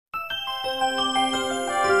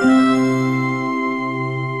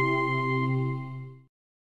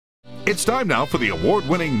It's time now for the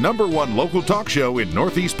award-winning #1 local talk show in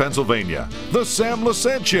Northeast Pennsylvania, The Sam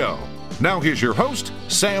Lesante Show. Now here's your host,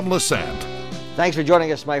 Sam Lesante. Thanks for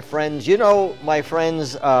joining us, my friends. You know, my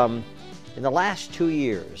friends, in the last 2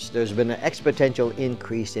 years, there's been an exponential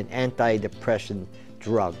increase in antidepressant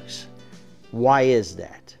drugs. Why is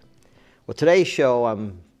that? Well, today's show,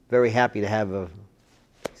 I'm very happy to have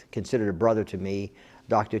considered a brother to me,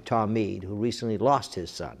 Dr. Tom Meade, who recently lost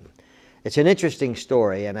his son. It's an interesting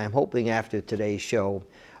story, and I'm hoping after today's show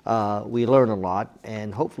we learn a lot,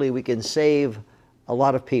 and hopefully we can save a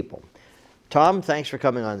lot of people. Tom, thanks for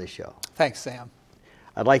coming on the show. Thanks, Sam.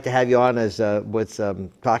 I'd like to have you on as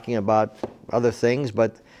talking about other things,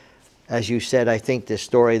 but as you said, I think the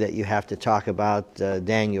story that you have to talk about,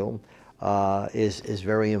 Daniel, is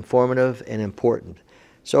very informative and important.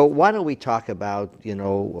 So why don't we talk about, you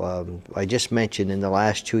know, I just mentioned in the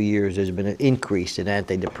last 2 years there's been an increase in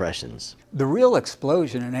antidepressants. The real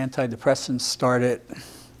explosion in antidepressants started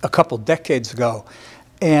a couple decades ago,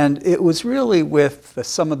 and it was really with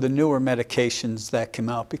some of the newer medications that came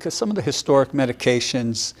out, because some of the historic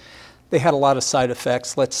medications, they had a lot of side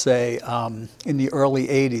effects. Let's say in the early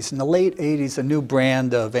 80s. In the late 80s, a new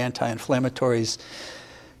brand of anti-inflammatories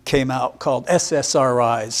came out called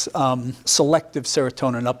SSRIs, selective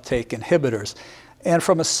serotonin uptake inhibitors. And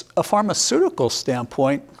from a pharmaceutical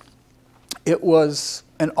standpoint, it was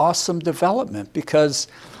an awesome development because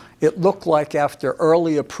it looked like after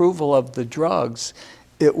early approval of the drugs,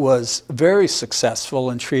 it was very successful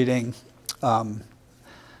in treating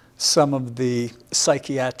some of the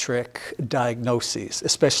psychiatric diagnoses,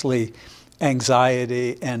 especially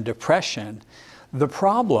anxiety and depression. The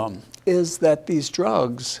problem is that these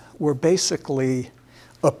drugs were basically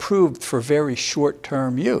approved for very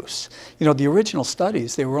short-term use. You know, the original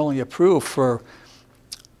studies, they were only approved for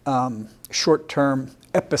short-term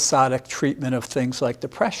episodic treatment of things like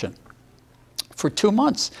depression. For 2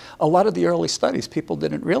 months, a lot of the early studies, people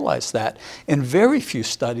didn't realize that. And very few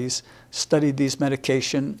studies studied these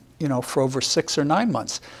medication, you know, for over 6 or 9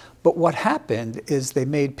 months. But what happened is they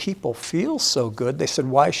made people feel so good, they said,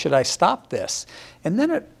 why should I stop this? And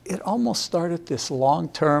then it almost started this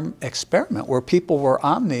long-term experiment where people were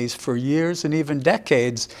on these for years and even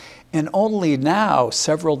decades. And only now,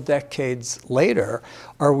 several decades later,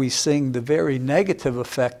 are we seeing the very negative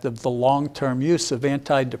effect of the long-term use of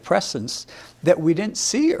antidepressants that we didn't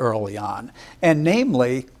see early on. And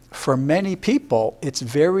namely, for many people, it's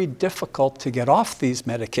very difficult to get off these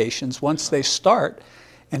medications once they start.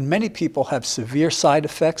 And many people have severe side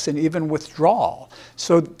effects and even withdrawal.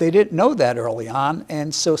 So they didn't know that early on.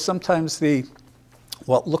 And so sometimes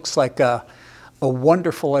what looks like a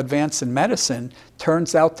wonderful advance in medicine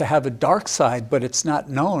turns out to have a dark side, but it's not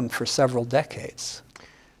known for several decades.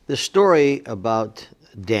 The story about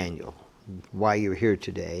Daniel, why you're here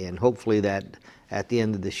today, and hopefully that at the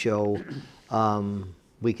end of the show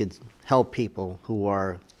we could help people who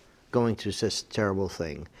are going through this terrible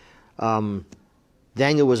thing.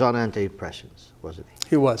 Daniel was on antidepressants, wasn't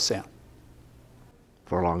he? He was, Sam.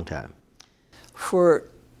 For a long time.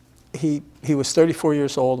 He was 34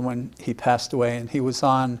 years old when he passed away, and he was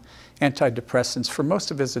on antidepressants for most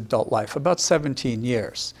of his adult life, about 17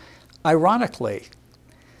 years. Ironically,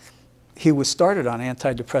 he was started on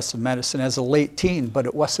antidepressant medicine as a late teen, but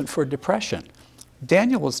it wasn't for depression.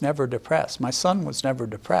 Daniel was never depressed. My son was never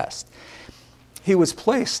depressed. He was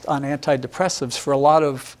placed on antidepressants for a lot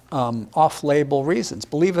of off-label reasons.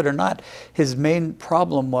 Believe it or not, his main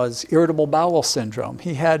problem was irritable bowel syndrome.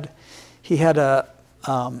 He had a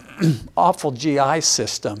awful GI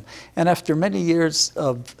system, and after many years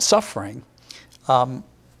of suffering,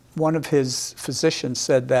 one of his physicians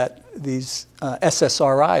said that these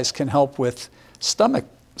SSRIs can help with stomach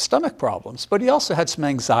problems. But he also had some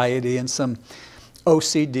anxiety and some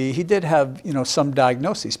OCD. He did have, you know, some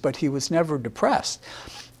diagnoses, but he was never depressed.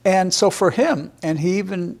 And so for him, and he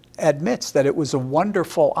even admits that it was a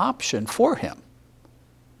wonderful option for him.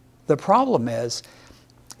 The problem is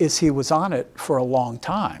he was on it for a long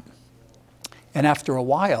time. And after a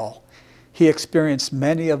while, he experienced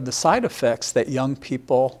many of the side effects that young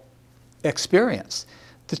people experience.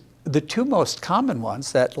 The two most common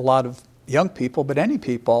ones that a lot of young people, but any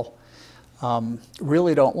people,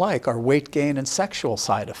 really don't like are weight gain and sexual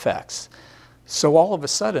side effects. So all of a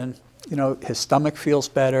sudden, you know, his stomach feels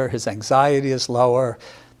better, his anxiety is lower,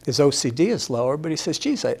 his OCD is lower, but he says,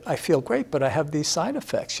 geez, I feel great, but I have these side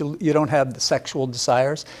effects. You don't have the sexual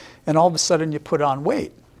desires, and all of a sudden you put on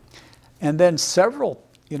weight. And then several,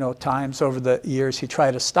 you know, times over the years he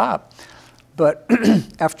tried to stop, but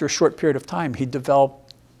after a short period of time he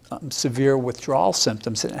developed severe withdrawal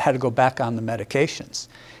symptoms and had to go back on the medications.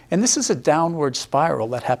 And this is a downward spiral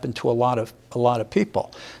that happened to a lot of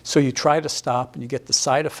people. So you try to stop and you get the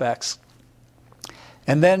side effects,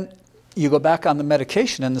 and then you go back on the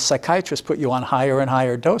medication and the psychiatrist put you on higher and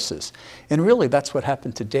higher doses. And really that's what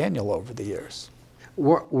happened to Daniel over the years.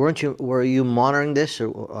 Were you monitoring this, or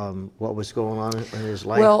what was going on in his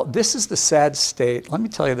life? Well, this is the sad state. Let me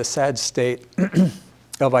tell you the sad state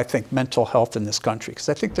of, I think, mental health in this country, because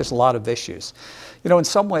I think there's a lot of issues. You know, in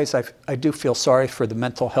some ways, I do feel sorry for the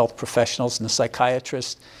mental health professionals and the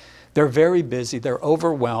psychiatrists. They're very busy. They're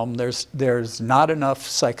overwhelmed. There's not enough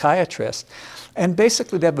psychiatrists. And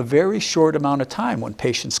basically, they have a very short amount of time when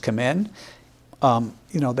patients come in. You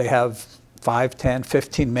know, they have 5, 10,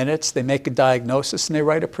 15 minutes, they make a diagnosis and they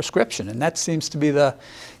write a prescription. And that seems to be the,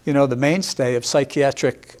 you know, the mainstay of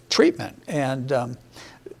psychiatric treatment. And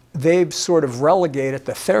they've sort of relegated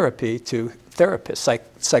the therapy to therapists,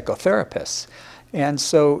 psychotherapists. And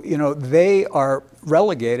so, you know, they are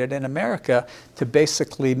relegated in America to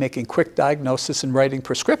basically making quick diagnosis and writing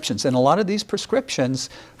prescriptions. And a lot of these prescriptions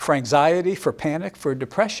for anxiety, for panic, for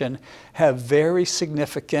depression have very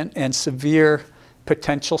significant and severe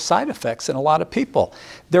potential side effects in a lot of people.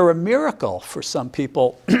 They're a miracle for some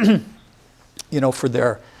people, you know, for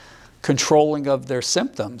their controlling of their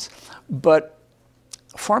symptoms. But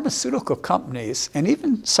pharmaceutical companies and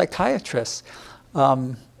even psychiatrists,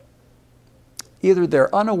 either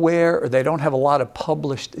they're unaware or they don't have a lot of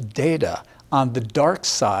published data on the dark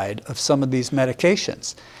side of some of these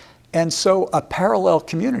medications. And so a parallel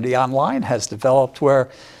community online has developed where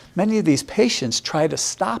many of these patients try to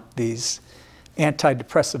stop these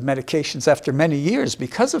antidepressive medications after many years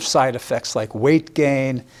because of side effects like weight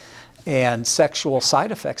gain and sexual side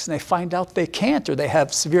effects, and they find out they can't, or they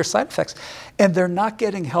have severe side effects, and they're not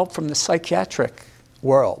getting help from the psychiatric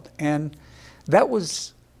world. And that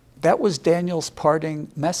was Daniel's parting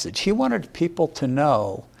message. He wanted people to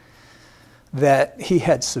know that he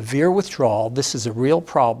had severe withdrawal. This is a real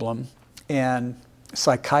problem, and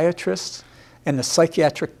psychiatrists and the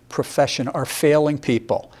psychiatric profession are failing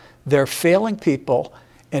people. They're failing people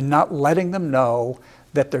and not letting them know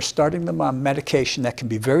that they're starting them on medication that can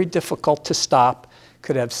be very difficult to stop,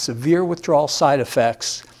 could have severe withdrawal side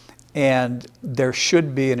effects, and there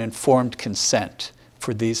should be an informed consent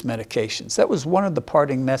for these medications. That was one of the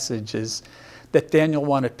parting messages that Daniel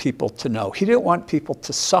wanted people to know. He didn't want people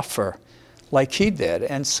to suffer like he did.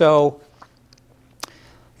 And so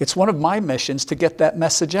it's one of my missions to get that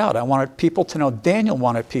message out. I wanted people to know, Daniel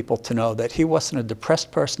wanted people to know that he wasn't a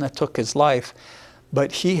depressed person that took his life,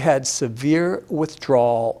 but he had severe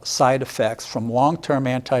withdrawal side effects from long-term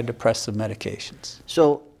antidepressive medications.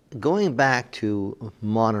 So going back to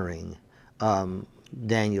monitoring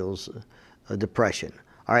Daniel's depression.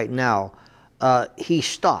 All right, now he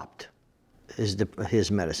stopped his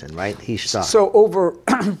medicine, right? He stopped. So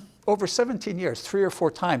over 17 years, 3 or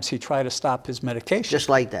 4 times he tried to stop his medication. Just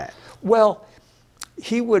like that? Well,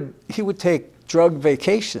 he would take drug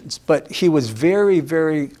vacations, but he was very,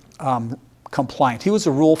 very compliant. He was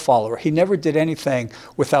a rule follower. He never did anything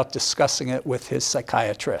without discussing it with his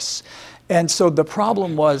psychiatrists. And so the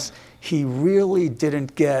problem was he really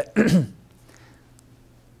didn't get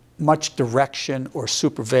much direction or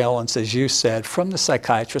surveillance, as you said, from the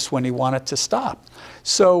psychiatrist when he wanted to stop.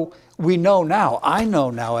 So we know now, I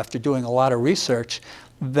know now after doing a lot of research,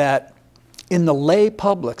 that in the lay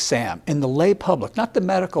public, Sam, in the lay public, not the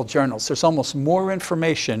medical journals, there's almost more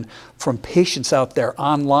information from patients out there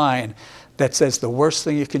online that says the worst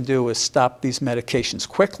thing you can do is stop these medications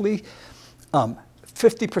quickly.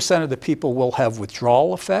 50% of the people will have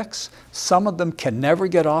withdrawal effects. Some of them can never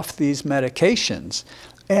get off these medications.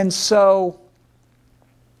 And so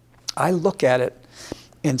I look at it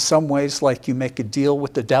in some ways like you make a deal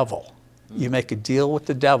with the devil. You make a deal with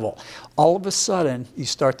the devil. All of a sudden, you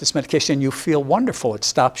start this medication and you feel wonderful. It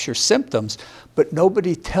stops your symptoms, but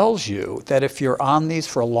nobody tells you that if you're on these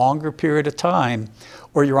for a longer period of time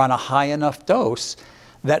or you're on a high enough dose,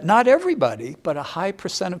 that not everybody, but a high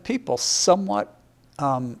percent of people, somewhere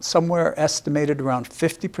estimated around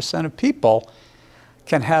 50% of people,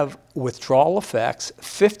 can have withdrawal effects.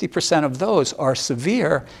 50% of those are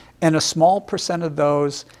severe, and a small percent of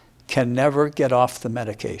those can never get off the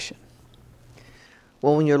medication.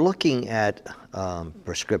 Well, when you're looking at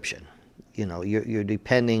prescription, you know, you're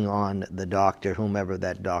depending on the doctor, whomever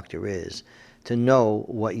that doctor is, to know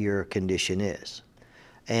what your condition is.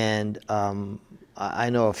 And I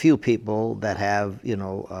know a few people that have, you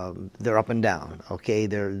know, they're up and down, okay?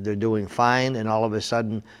 They're doing fine, and all of a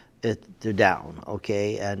sudden they're down,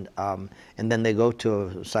 okay, and then they go to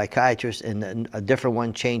a psychiatrist, and a different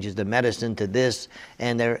one changes the medicine to this,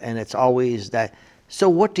 and it's always that. So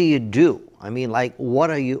what do you do? I mean, like, what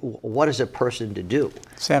is a person to do?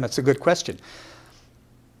 Sam, it's a good question.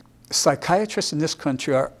 Psychiatrists in this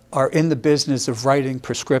country are in the business of writing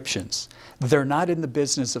prescriptions. They're not in the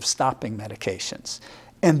business of stopping medications.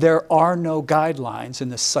 And there are no guidelines in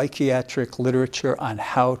the psychiatric literature on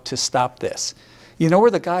how to stop this. You know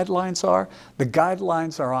where the guidelines are? The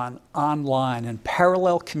guidelines are online in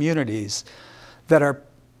parallel communities that are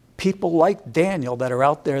people like Daniel that are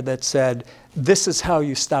out there that said, this is how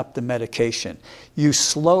you stop the medication. You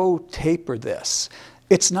slow taper this.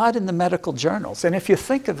 It's not in the medical journals. And if you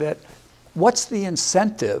think of it, what's the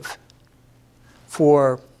incentive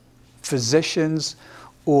for physicians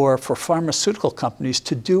or for pharmaceutical companies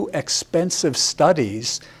to do expensive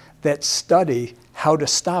studies that study how to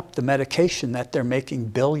stop the medication that they're making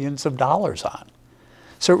billions of dollars on?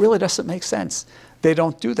 So it really doesn't make sense. They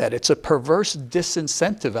don't do that. It's a perverse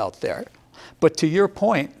disincentive out there. But to your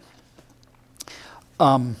point,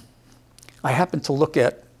 I happened to look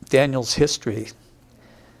at Daniel's history,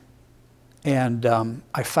 and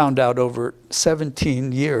I found out over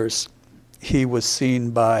 17 years he was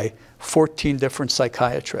seen by 14 different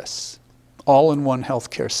psychiatrists, all in one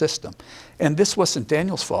healthcare system. And this wasn't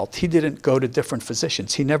Daniel's fault. He didn't go to different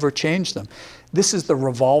physicians. He never changed them. This is the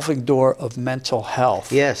revolving door of mental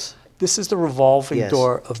health. Yes. This is the revolving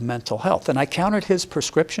door of mental health. And I counted his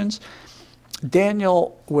prescriptions.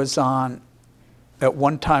 Daniel was on, at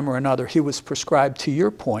one time or another, he was prescribed, to your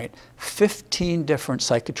point, 15 different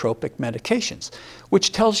psychotropic medications,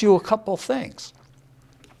 which tells you a couple things.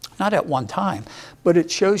 Not at one time, but it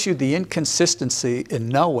shows you the inconsistency in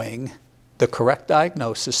knowing the correct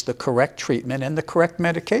diagnosis, the correct treatment, and the correct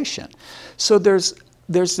medication. So there's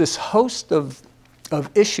this host of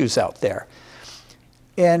issues out there.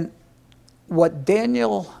 And what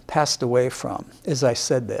Daniel passed away from, as I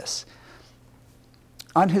said this,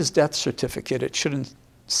 on his death certificate, it shouldn't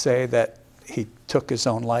say that he took his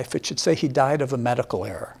own life. It should say he died of a medical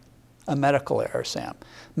error. A medical error, Sam.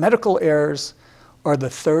 Medical errors are the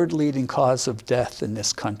third leading cause of death in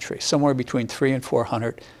this country, somewhere between 300,000 and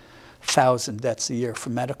 400,000 deaths a year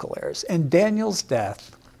from medical errors. And Daniel's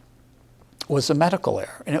death was a medical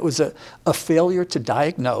error, and it was a failure to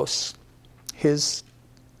diagnose his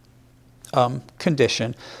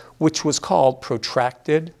condition, which was called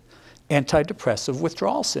protracted antidepressant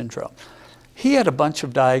withdrawal syndrome. He had a bunch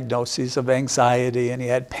of diagnoses of anxiety, and he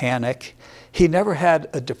had panic. He never had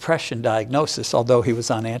a depression diagnosis, although he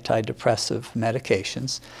was on antidepressive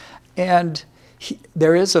medications. And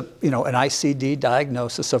there is an ICD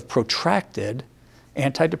diagnosis of protracted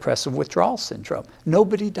antidepressant withdrawal syndrome.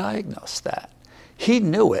 Nobody diagnosed that. He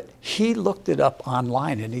knew it. He looked it up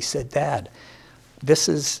online, and he said, "Dad, this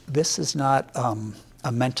is not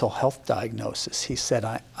a mental health diagnosis." He said,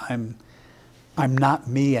 I'm not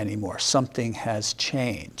me anymore. Something has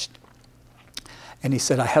changed. And he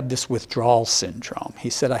said, "I have this withdrawal syndrome." He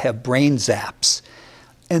said, "I have brain zaps."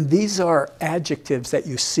 And these are adjectives that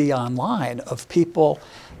you see online of people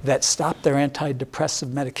that stop their antidepressive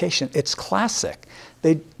medication. It's classic.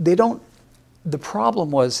 They don't. The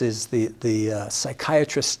problem is the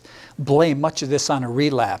psychiatrists blame much of this on a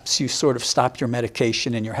relapse. You sort of stop your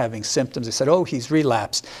medication and you're having symptoms. They said, "Oh, he's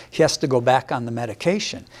relapsed. He has to go back on the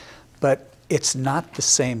medication." But it's not the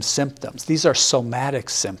same symptoms. These are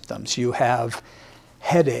somatic symptoms. You have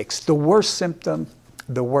headaches. The worst symptom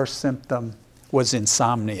was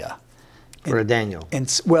insomnia. For Daniel.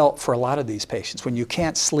 Well, for a lot of these patients, when you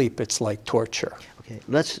can't sleep, it's like torture. Okay,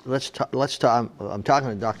 let's talk. I'm talking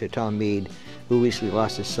to Dr. Tom Meade, who recently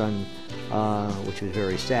lost his son, which was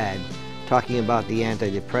very sad. Talking about the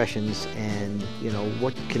antidepressants and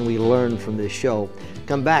what can we learn from this show.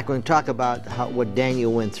 Come back and talk about what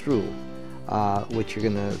Daniel went through, which you're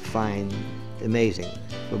going to find amazing.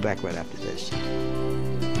 We'll be back right after this.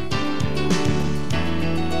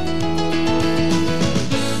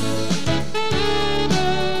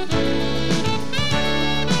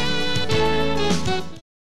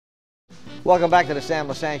 Welcome back to the Sam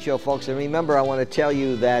Lesante Show, folks. And remember, I want to tell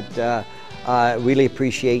you that I really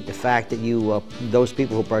appreciate the fact that those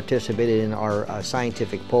people who participated in our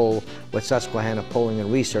scientific poll with Susquehanna Polling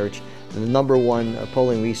and Research, the #1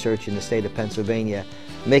 polling research in the state of Pennsylvania,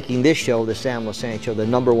 making this show, the Sam Lesante Show, the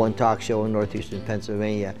 #1 talk show in northeastern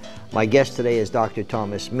Pennsylvania. My guest today is Dr.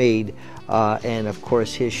 Thomas Meade, and of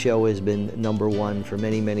course his show has been #1 for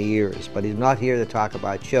many, many years. But he's not here to talk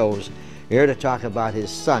about shows. Here to talk about his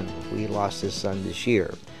son. We lost his son this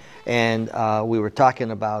year. And we were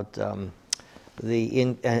talking about the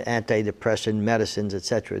antidepressant medicines,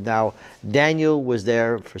 etc. Now, Daniel was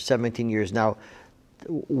there for 17 years. Now,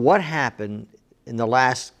 what happened in the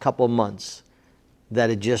last couple of months that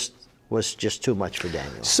it just was just too much for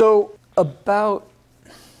Daniel? So about,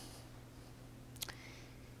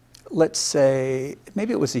 let's say,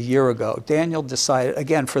 maybe it was a year ago, Daniel decided,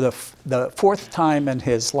 again, for the fourth time in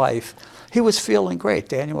his life, he was feeling great.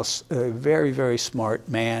 Daniel was a very, very smart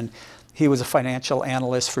man. He was a financial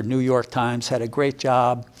analyst for New York Times, had a great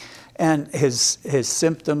job, and his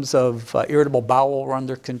symptoms of irritable bowel were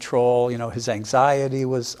under control. You know, his anxiety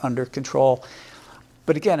was under control.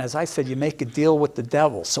 But again, as I said, you make a deal with the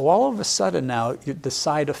devil. So all of a sudden now, the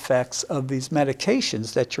side effects of these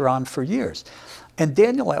medications that you're on for years. And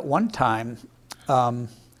Daniel at one time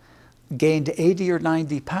gained 80 or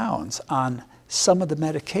 90 pounds on some of the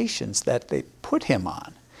medications that they put him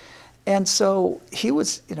on. And so he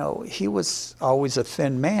was, you know, he was always a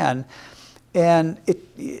thin man, and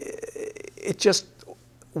it just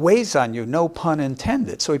weighs on you, no pun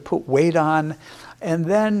intended. So he put weight on, and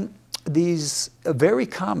then a very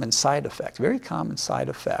common side effect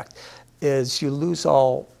is you lose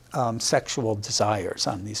all sexual desires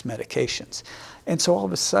on these medications. And so all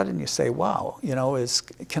of a sudden you say, wow, you know,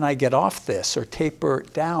 can I get off this or taper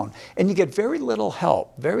it down? And you get very little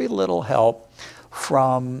help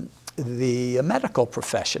from the medical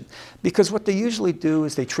profession. Because what they usually do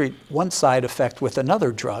is they treat one side effect with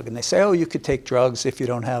another drug. And they say, oh, you could take drugs if you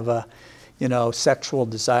don't have a, you know, sexual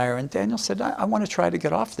desire. And Daniel said, I want to try to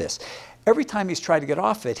get off this. Every time he's tried to get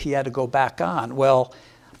off it, he had to go back on. Well,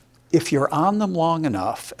 if you're on them long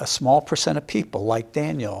enough, a small percent of people like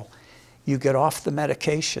Daniel, you get off the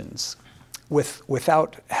medications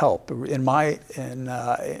without help.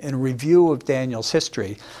 In review of Daniel's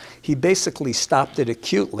history, he basically stopped it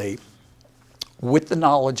acutely with the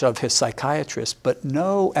knowledge of his psychiatrist, but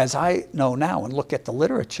as I know now and look at the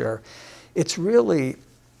literature, it's really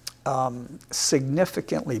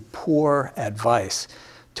significantly poor advice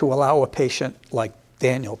to allow a patient like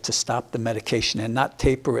Daniel to stop the medication and not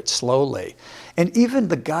taper it slowly. And even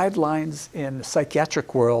the guidelines in the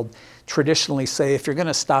psychiatric world traditionally say if you're going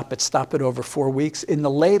to stop it over 4 weeks. In the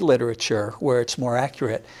lay literature, where it's more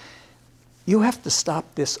accurate, you have to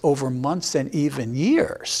stop this over months and even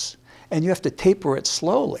years, and you have to taper it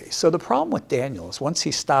slowly. So the problem with Daniel is once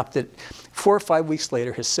he stopped it, 4 or 5 weeks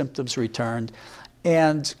later, his symptoms returned,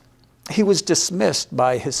 and he was dismissed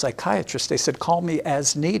by his psychiatrist. They said, call me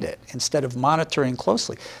as needed, instead of monitoring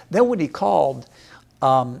closely. Then when he called,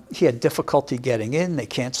 he had difficulty getting in. They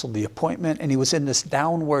canceled the appointment, and he was in this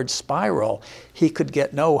downward spiral. He could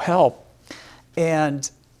get no help. And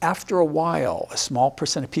after a while, a small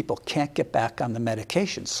percent of people can't get back on the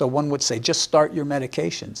medications. So one would say, just start your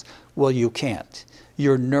medications. Well, you can't.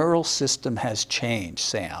 Your neural system has changed,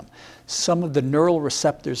 Sam. Some of the neural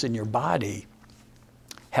receptors in your body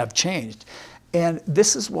have changed. And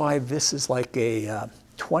this is why this is like a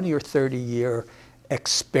 20 or 30 year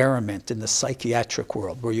experiment in the psychiatric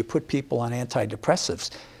world, where you put people on antidepressives.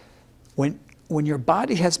 When your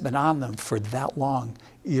body has been on them for that long,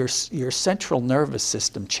 your central nervous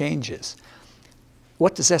system changes.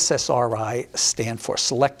 What does SSRI stand for?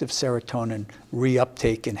 Selective serotonin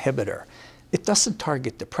reuptake inhibitor. It doesn't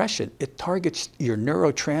target depression. It targets your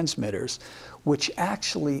neurotransmitters, which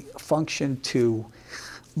actually function to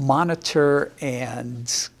monitor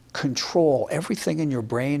and control everything in your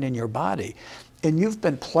brain and your body. And you've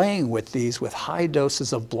been playing with these with high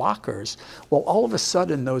doses of blockers. Well, all of a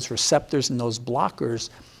sudden, those receptors and those blockers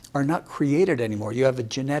are not created anymore. You have a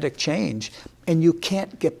genetic change, and you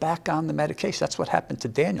can't get back on the medication. That's what happened to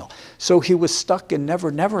Daniel. So he was stuck in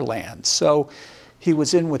Never Never Land. So he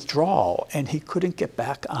was in withdrawal, and he couldn't get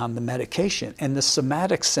back on the medication. And the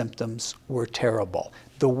somatic symptoms were terrible.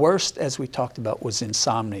 The worst, as we talked about, was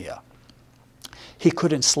insomnia. He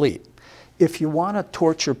couldn't sleep. If you want to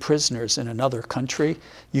torture prisoners in another country,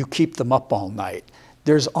 you keep them up all night.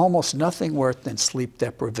 There's almost nothing worse than sleep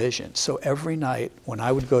deprivation. So every night when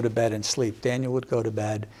I would go to bed and sleep, Daniel would go to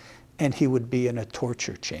bed, and he would be in a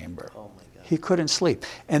torture chamber. Oh my God. He couldn't sleep.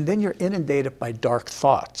 And then you're inundated by dark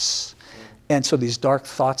thoughts. And so these dark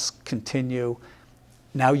thoughts continue.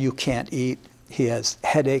 Now you can't eat. He has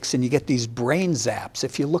headaches, and you get these brain zaps.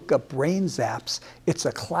 If you look up brain zaps, it's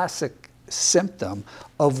a classic symptom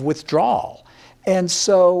of withdrawal. And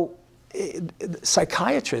so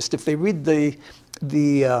psychiatrists, if they read the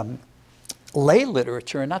lay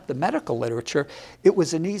literature and not the medical literature, it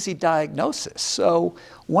was an easy diagnosis. So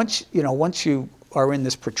once you are in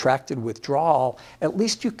this protracted withdrawal, at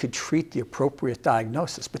least you could treat the appropriate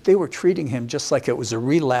diagnosis. But they were treating him just like it was a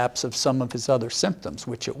relapse of some of his other symptoms,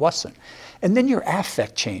 which it wasn't. And then your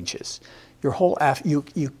affect changes. your whole you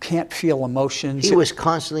can't feel emotions. He was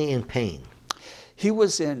constantly in pain. He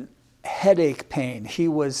was in headache pain. He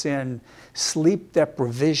was in sleep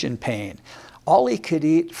deprivation pain. All he could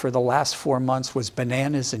eat for the last 4 months was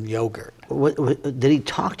bananas and yogurt. Did he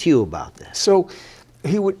talk to you about this? So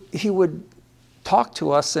he would talk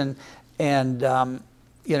to us, and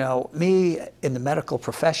you know, me in the medical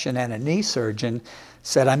profession and a knee surgeon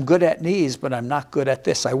said, I'm good at knees, but I'm not good at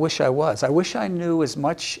this. I wish I was. I wish I knew as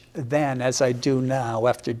much then as I do now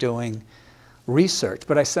after doing research.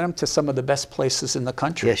 But I sent him to some of the best places in the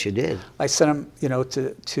country. Yes, you did. I sent him, you know,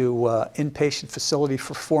 to inpatient facility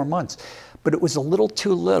for 4 months. But it was a little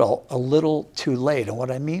too little, a little too late. And what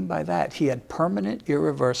I mean by that, he had permanent,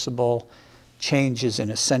 irreversible changes in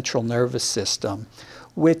his central nervous system,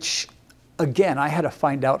 which, again, I had to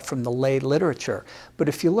find out from the lay literature. But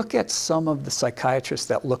if you look at some of the psychiatrists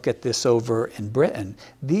that look at this over in Britain,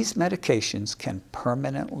 these medications can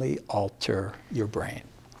permanently alter your brain.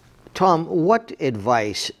 Tom, what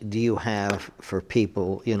advice do you have for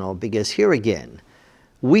people, you know, because here again,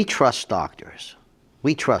 we trust doctors.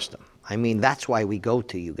 We trust them. I mean, that's why we go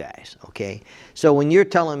to you guys, okay? So when you're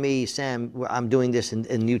telling me, Sam, I'm doing this,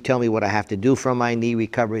 and you tell me what I have to do for my knee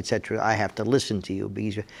recovery, etc., I have to listen to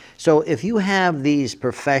you. So if you have these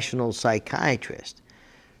professional psychiatrists,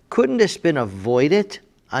 couldn't this been avoided?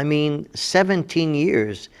 I mean, 17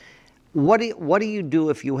 years. What do you do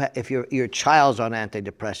if your child's on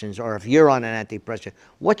antidepressants, or if you're on an antidepressant?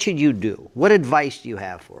 What should you do? What advice do you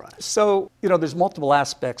have for us? So, you know, there's multiple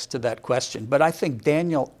aspects to that question, but I think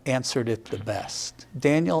Daniel answered it the best.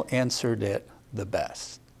 Daniel answered it the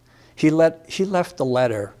best. He left a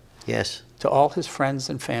letter, yes, to all his friends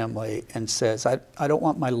and family and says, I don't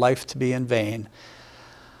want my life to be in vain.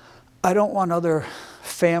 I don't want other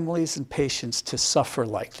families and patients to suffer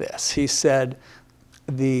like this. He said,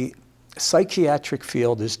 the psychiatric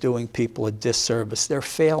field is doing people a disservice. They're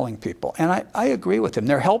failing people. And I agree with him.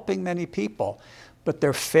 They're helping many people, but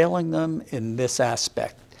they're failing them in this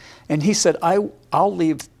aspect. And he said, I'll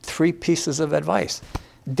leave 3 pieces of advice.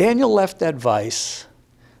 Daniel left advice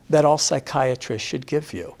that all psychiatrists should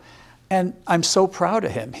give you. And I'm so proud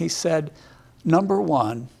of him. He said, number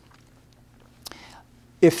 1,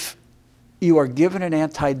 if you are given an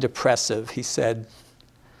antidepressive, he said,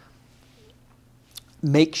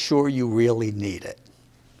 make sure you really need it.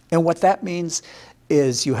 And what that means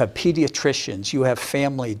is you have pediatricians, you have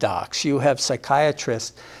family docs, you have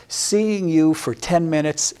psychiatrists seeing you for 10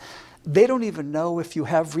 minutes. They don't even know if you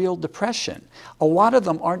have real depression. A lot of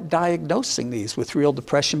them aren't diagnosing these with real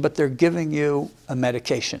depression, but they're giving you a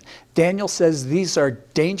medication. Daniel says these are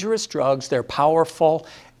dangerous drugs, they're powerful,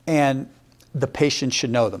 and the patient should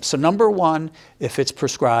know them. So number 1, if it's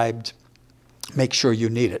prescribed, make sure you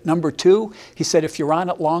need it. Number 2, he said, if you're on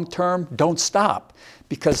it long term, don't stop,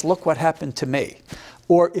 because look what happened to me.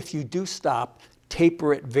 Or if you do stop,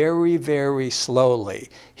 taper it very, very slowly.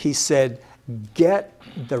 He said, get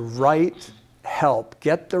the right help,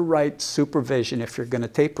 get the right supervision if you're going to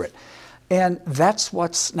taper it. And that's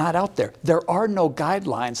what's not out there. There are no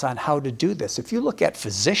guidelines on how to do this. If you look at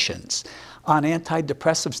physicians on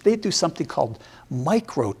antidepressives, they do something called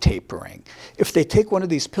micro-tapering. If they take one of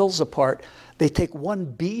these pills apart, they take 1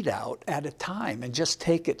 bead out at a time and just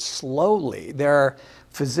take it slowly. There are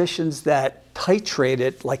physicians that titrate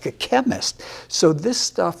it like a chemist. So this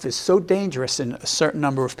stuff is so dangerous in a certain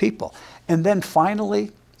number of people. And then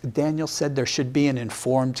finally, Daniel said there should be an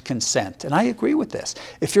informed consent. And I agree with this.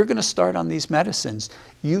 If you're going to start on these medicines,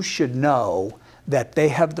 you should know that they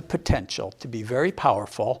have the potential to be very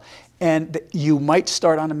powerful, and that you might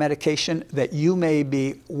start on a medication that you may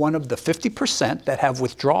be one of the 50% that have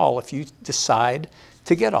withdrawal if you decide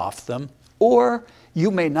to get off them, or you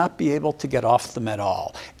may not be able to get off them at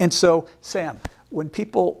all. And so, Sam, when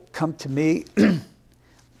people come to me,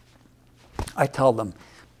 I tell them,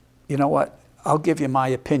 you know what, I'll give you my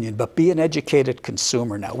opinion, but be an educated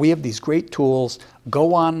consumer now. We have these great tools.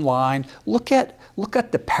 Go online. Look at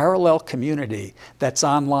the parallel community that's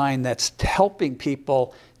online that's helping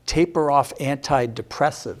people taper off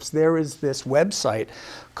antidepressives. There is this website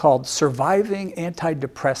called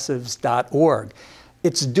survivingantidepressives.org.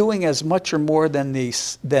 It's doing as much or more than the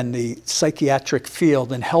psychiatric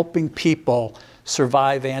field in helping people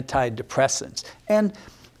survive antidepressants. And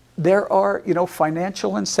there are, you know,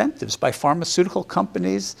 financial incentives by pharmaceutical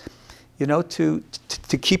companies, you know, to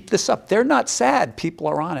keep this up. They're not sad people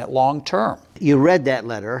are on it long term. You read that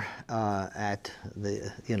letter at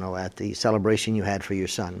the celebration you had for your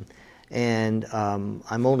son, and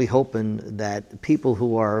I'm only hoping that people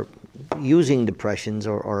who are using depressions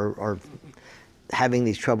or having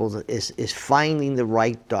these troubles is finding the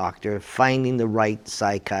right doctor, finding the right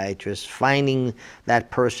psychiatrist, finding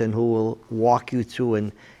that person who will walk you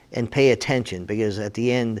through and pay attention, because at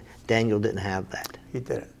the end, Daniel didn't have that. He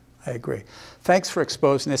didn't. I agree. Thanks for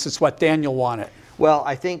exposing this. It's what Daniel wanted. Well,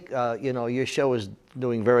 I think, you know, your show is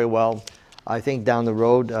doing very well. I think down the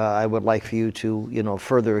road, I would like for you to, you know,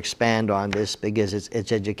 further expand on this, because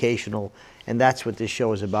it's educational, and that's what this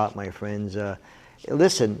show is about, my friends.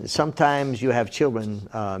 Listen, sometimes you have children,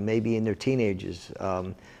 maybe in their teenagers,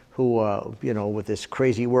 who, you know, with this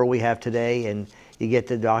crazy world we have today, and you get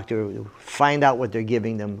the doctor, find out what they're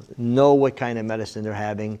giving them, know what kind of medicine they're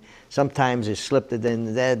having. Sometimes it's slipped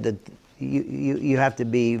in that you have to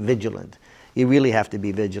be vigilant. You really have to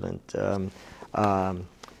be vigilant.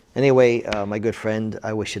 Anyway, my good friend,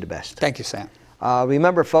 I wish you the best. Thank you, Sam.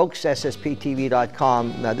 Remember, folks,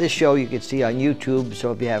 ssptv.com. Now, this show you can see on YouTube,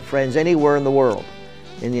 so if you have friends anywhere in the world,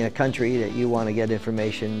 in the country, that you want to get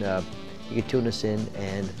information, you can tune us in,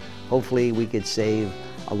 and hopefully we could save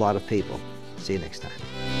a lot of people. See you next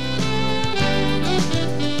time.